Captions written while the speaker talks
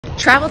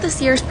Travel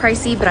this year is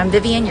pricey, but I'm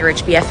Vivian, your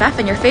rich BFF,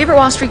 and your favorite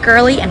Wall Street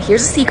girly, and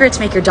here's a secret to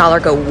make your dollar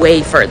go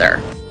way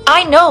further.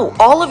 I know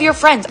all of your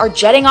friends are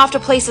jetting off to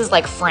places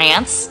like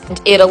France,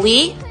 and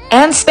Italy,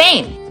 and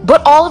Spain,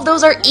 but all of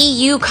those are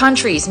EU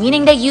countries,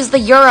 meaning they use the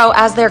euro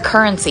as their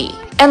currency.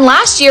 And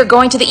last year,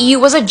 going to the EU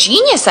was a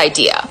genius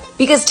idea,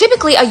 because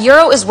typically a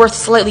euro is worth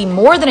slightly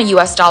more than a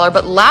US dollar,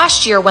 but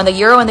last year when the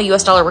euro and the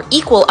US dollar were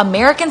equal,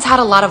 Americans had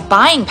a lot of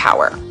buying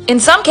power. In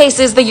some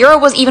cases, the euro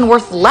was even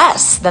worth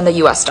less than the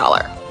US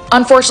dollar.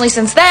 Unfortunately,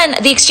 since then,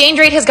 the exchange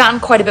rate has gotten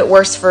quite a bit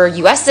worse for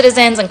US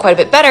citizens and quite a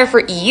bit better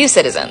for EU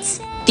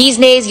citizens. These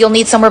days, you'll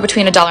need somewhere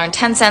between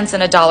 $1.10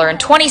 and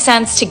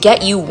 $1.20 to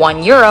get you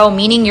 €1,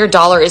 meaning your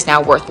dollar is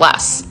now worth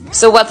less.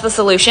 So what's the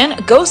solution?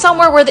 Go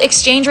somewhere where the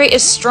exchange rate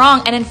is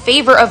strong and in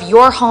favor of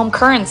your home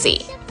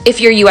currency. If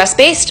you're US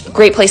based,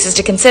 great places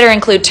to consider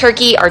include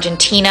Turkey,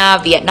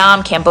 Argentina,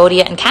 Vietnam,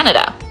 Cambodia, and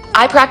Canada.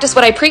 I practice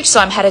what I preach, so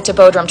I'm headed to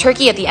Bodrum,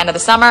 Turkey at the end of the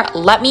summer.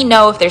 Let me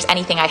know if there's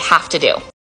anything I have to do.